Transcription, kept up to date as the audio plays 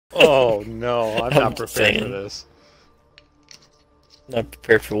Oh no, I'm not prepared saying. for this. Not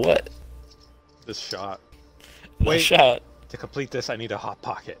prepared for what? This shot. The Wait, shot. to complete this, I need a hot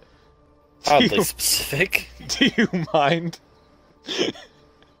pocket. Oddly specific. Do you mind?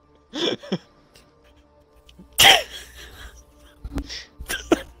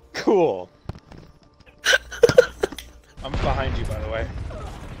 Cool. I'm behind you, by the way.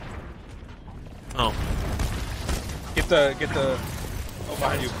 Oh. Get the. Oh,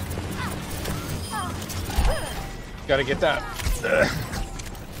 behind you. Gotta get that.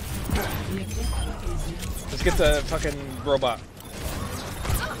 Let's get the fucking robot.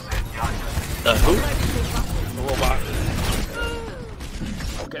 The who? The robot.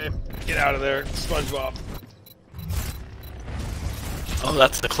 Okay, get out of there, SpongeBob. Oh,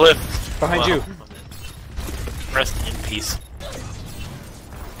 that's the cliff. Behind you. Rest in peace.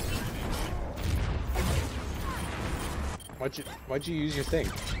 Why'd you use your thing?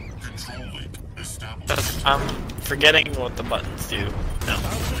 I'm forgetting what the buttons do. No.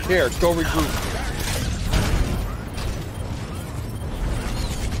 Here, go regroup.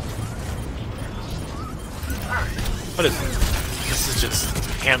 What is this? Is just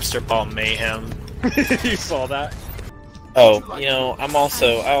hamster ball mayhem. You saw that? Oh, you know, I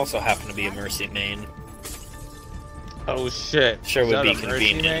also happen to be a Mercy main. Oh shit. Sure Is would that be a Mercy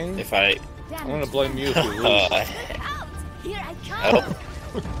convenient main? if I... I'm gonna blame you if you lose. Here I come.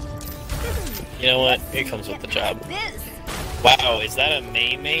 Oh. You know what? It comes with the job. Wow, is that a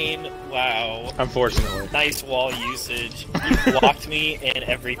main? Wow. Unfortunately. Nice wall usage. You blocked me and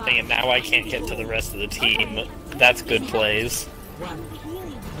everything, and now I can't get to the rest of the team. That's good plays.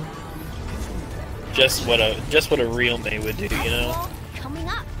 Just what a real May would do, you know? Coming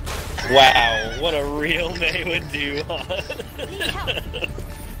up. Wow, what a real May would do, huh?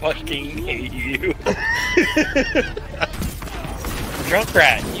 Fucking hate you.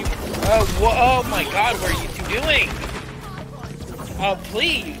 Junkrat, you... oh my god, what are you two doing?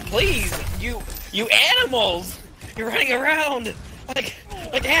 Please, you animals! You're running around like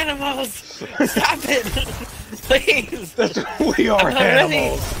animals! Stop it! Please! We are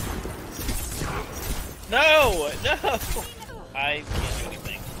animals! No! I can't do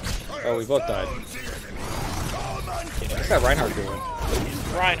anything. Oh, we both died. What's that Reinhardt doing?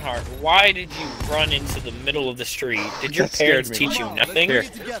 Reinhardt, why did you run into the middle of the street? Did your That scared parents me. teach you nothing? Here,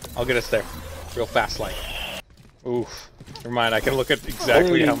 I'll get us there. Real fast like. Oof. Never mind, I can look at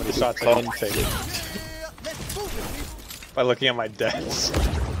exactly how many shots I can take. By looking at my deaths.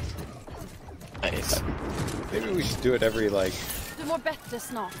 Nice. Maybe we should do it every, like, Du mår bättre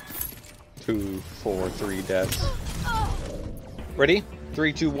snart. 2, 4, 3 deaths. Ready?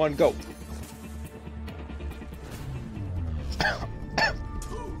 3, 2, 1, go!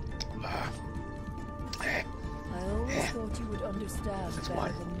 I always thought you would understand That's better why.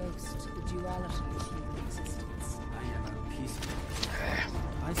 than most the duality of human existence. I am a peacemaker.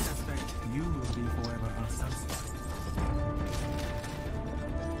 I suspect you will be forever unsatisfied.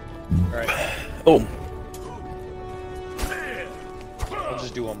 Alright, Oh, I'll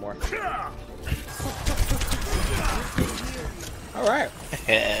just do one more. Alright,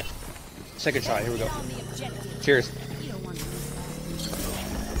 second shot, here we go. Cheers.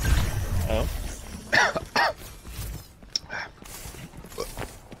 oh.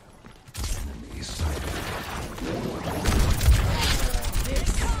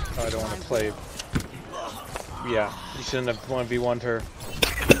 Oh, I don't want to play. Yeah, you shouldn't have 1v1'd her.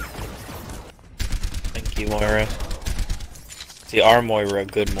 Thank you, Moira. See, our Moira,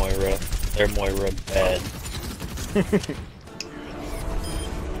 good Moira. Their Moira, bad.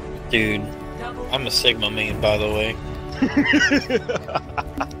 Dude, I'm a Sigma main, by the way.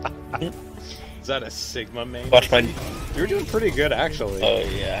 Is that a Sigma main? Watch my... You're doing pretty good, actually. Oh,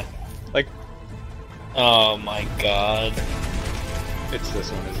 yeah. Like, Oh my god. it's this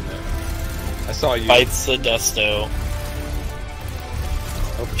one, isn't it? I saw you. Fights the Dusto.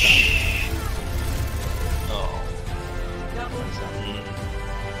 Oh, Oh.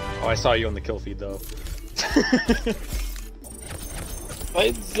 oh, I saw you on the kill feed, though.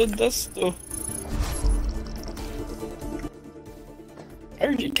 Fights the Dusto. I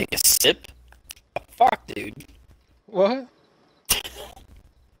heard you take a sip. Fuck, dude. What?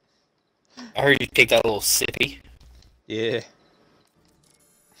 I heard you take that little sippy. Yeah.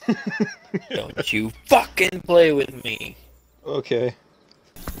 Don't you fucking play with me. Okay.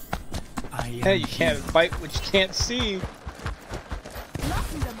 I am Hey, you can't fight what you can't see.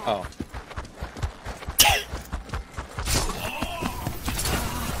 Oh.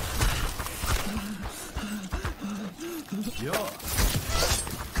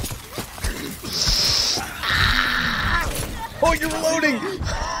 Oh, you're reloading!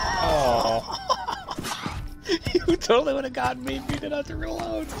 totally would have gotten me if you didn't have to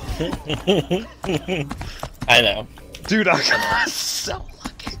reload. I know. Dude, I got so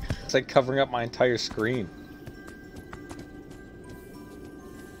lucky. It's like covering up my entire screen.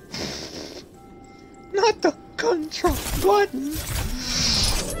 Not the control button. You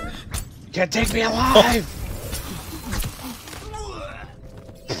can't take me alive.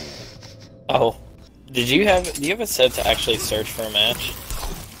 Oh, do you have it set to actually search for a match?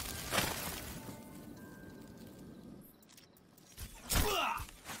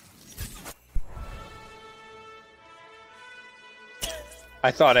 I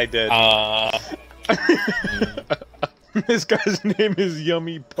thought I did. This guy's name is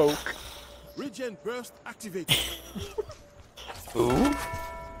Yummy Poke. Regen burst activated. Who?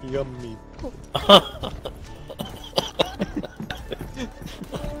 Yummy Poke.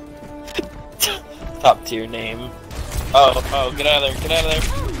 Top tier name. Oh, get out of there, get out of there.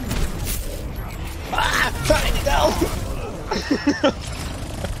 Ah! No!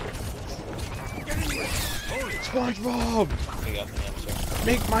 SpongeBob! We got the answer.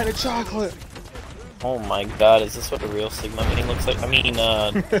 Make mine a chocolate! Oh my god, is this what a real Sigma meeting looks like? I mean,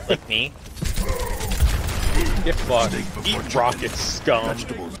 like me? Get fucked. Eat rocket, scum.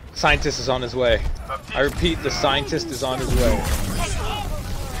 Scientist is on his way. I repeat, the scientist is on his way.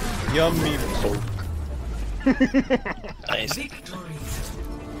 Yummy Poke. Nice.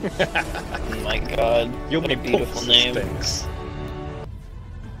 Oh my god, You'll what a be beautiful name. Things.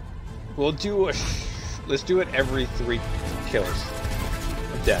 We'll do a let's do it every 3 kills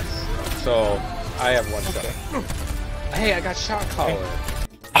of deaths. So I have 1 shot. Hey, I got shot collar.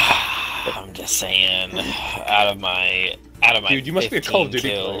 I'm just saying, out of my Dude, you must be a Call of Duty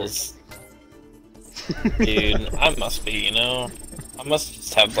kills, dude, I must be, you know, I must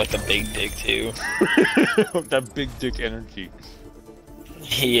just have like a big dick too. That big dick energy.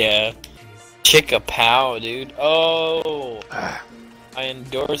 Yeah, chicka pow, dude. Oh, I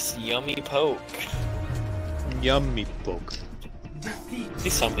endorse Yummy Poke. Yummy Poke.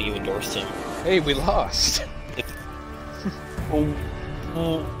 Please tell me you endorsed him. Hey, we lost.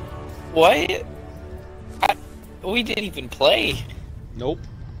 What? We didn't even play. Nope.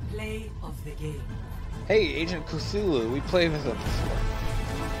 Play of the game. Hey, Agent Cthulhu, we played with him before.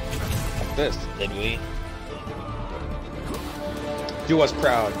 Like this. Did we? Do us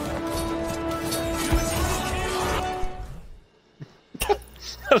proud.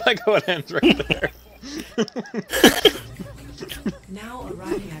 I like how it ends right there. Now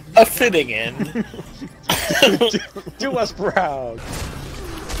arriving at A fitting end. Do us proud.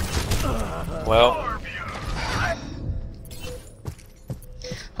 Well,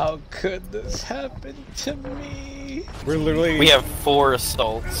 How could this happen to me? We're literally. we have 4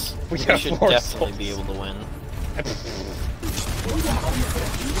 assaults. We We have should 4 definitely be able to win.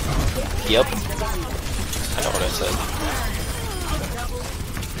 Yep. I know what I said.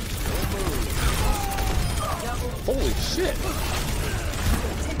 Holy shit!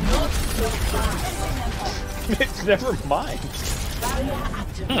 Never mind.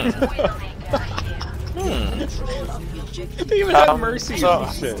 They even have mercy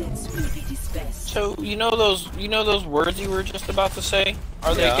and shit. So you know those words you were just about to say?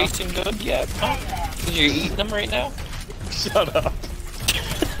 Are they Yeah. tasting good yet? Huh? You're eating them right now? Shut up.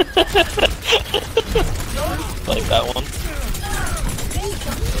 Like that one.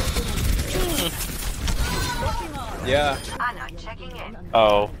 Yeah.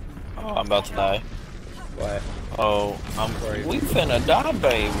 Oh, I'm about to die. What? Oh, Sorry. we finna die,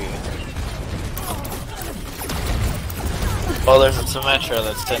 baby. Oh, there's a Symmetra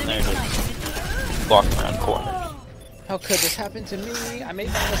that's sitting there just walking around corners. How could this happen to me? I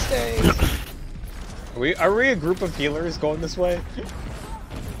made my mistakes. Are we a group of healers going this way?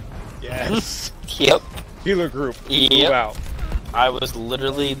 Yes. Yep. Healer group. Yep. Move out. I was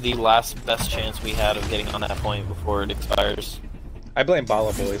literally the last best chance we had of getting on that point before it expires. I blame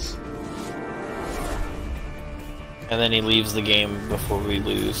Bala Boys. And then he leaves the game before we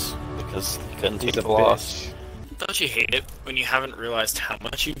lose because he couldn't take He's a the loss. bitch. Don't you hate it when you haven't realized how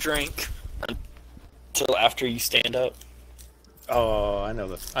much you drank until after you stand up? Oh, I know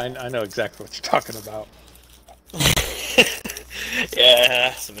this. I know exactly what you're talking about. Yeah,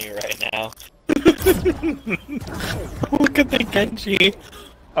 that's me right now. Look at the Genji.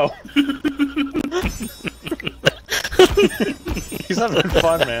 Oh. He's having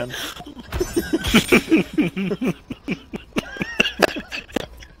fun, man.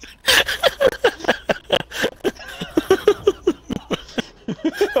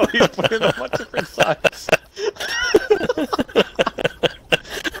 Oh, he's playing a bunch of different sides.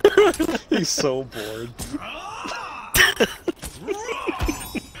 He's so bored.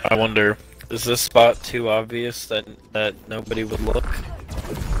 I wonder Is this spot too obvious that nobody would look?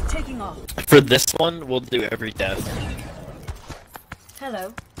 Taking off. For this one, we'll do every death.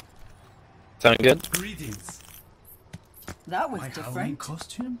 Hello. Sound good? Greetings. That was My Halloween different.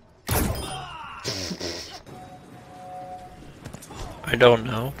 costume? I don't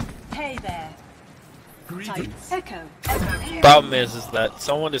know. Hey there. Greetings. Echo. Problem is that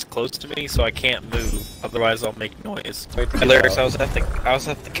someone is close to me, so I can't move. Otherwise, I'll make noise. Wait to get Atlerix, out. I was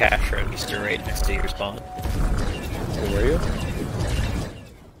at the cash register right next to your spawn. Where were you?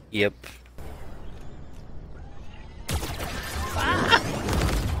 Yep.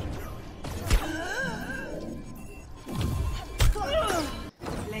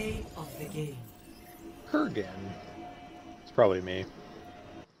 Play of the game. Her again. It's probably me.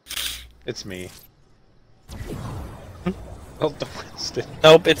 It's me. Oh, the Winston.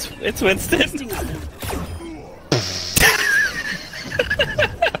 Nope, it's Winston.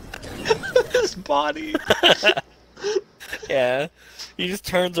 His body. Yeah. He just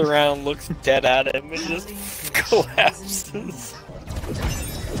turns around, looks dead at him, and just collapses.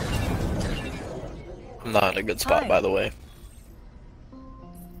 I'm not in a good spot, by the way.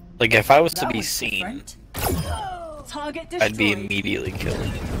 Like, if I was to be seen, Target I'd be destroyed. immediately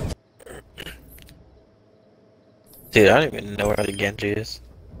killed. Dude, I don't even know where the Genji is.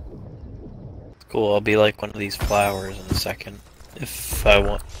 Cool, I'll be like one of these flowers in a second. If I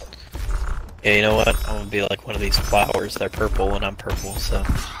want. Yeah, you know what? I'm gonna be like one of these flowers. They're purple and I'm purple, so.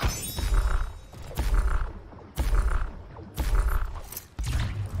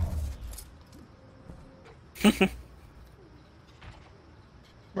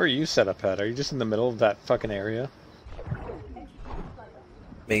 Where are you set up at? Are you just in the middle of that fucking area?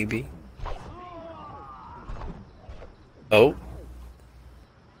 Maybe. Oh.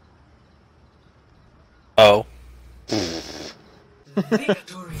 Oh.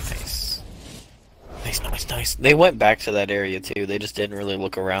 Nice. Nice. They went back to that area too. They just didn't really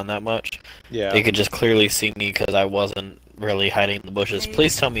look around that much. Yeah. They could just clearly see me because I wasn't really hiding in the bushes.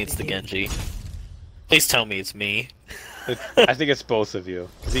 Please tell me it's the Genji. Please tell me it's me. I think it's both of you.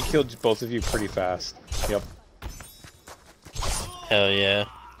 Because he killed both of you pretty fast. Yep. Hell yeah.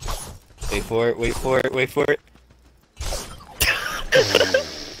 Wait for it, wait for it, wait for it.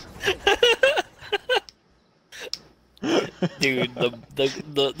 Dude,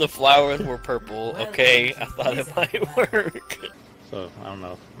 the flowers were purple, okay? I thought it might work. So, I don't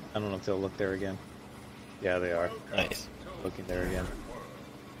know. I don't know if they'll look there again. Yeah, they are. Nice. Looking there again.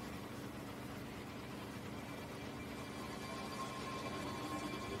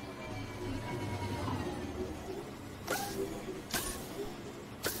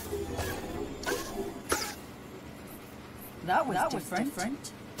 That was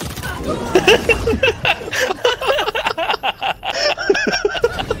different.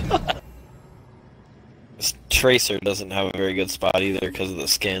 This Tracer doesn't have a very good spot either because of the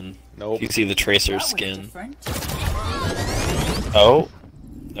skin. Nope. You see the Tracer's That was skin. different. Oh,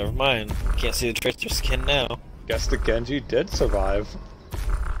 never mind. Can't see the Tracer's skin now. Guess the Genji did survive.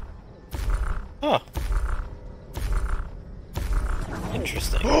 Huh.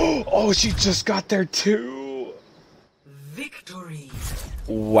 Interesting. Oh, she just got there too! Victory.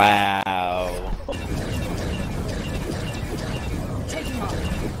 Wow. Taking off.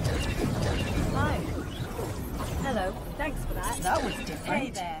 Hi. Hello. Thanks for that. That was different. Hey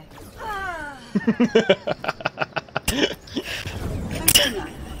there.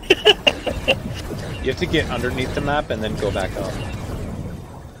 You have to get underneath the map and then go back up.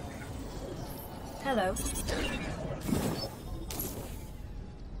 Hello.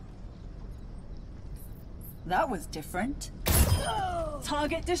 That was different.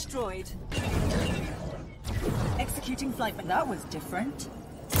 Target destroyed. Executing flight, but that was different.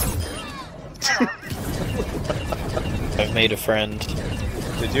 I've made a friend.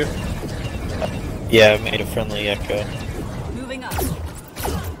 Did you? Yeah, I've made a friendly echo. Moving up.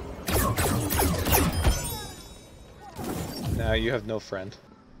 Now you have no friend.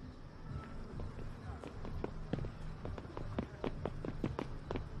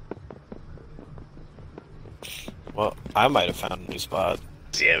 Well, I might have found a new spot.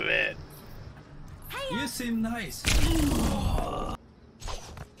 Damn it. You seem nice.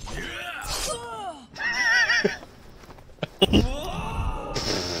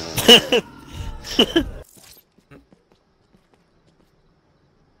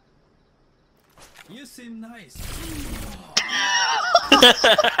 You seem nice.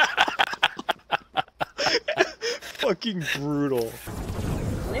 Fucking brutal.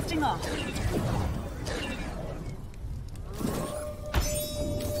 Lifting off.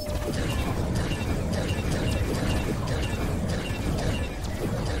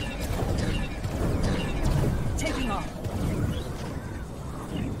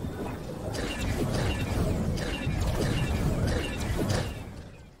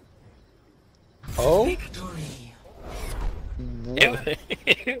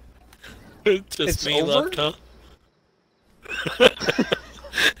 Just It's me over? left, huh?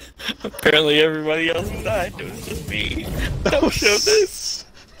 Apparently everybody else died. It was just me. Don't show this.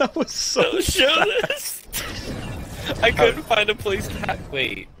 That was so Don't show this. I couldn't find a place to hack.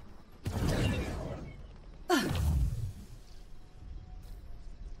 Wait.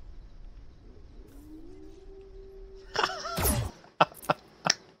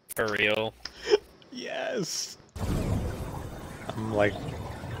 For real. Yes. I'm like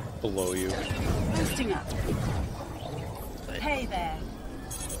below you. Boosting up. Hey there.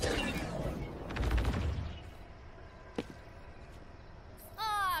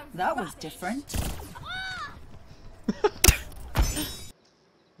 Ah, That was different.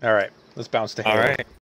 All right, let's bounce to Halo. All right.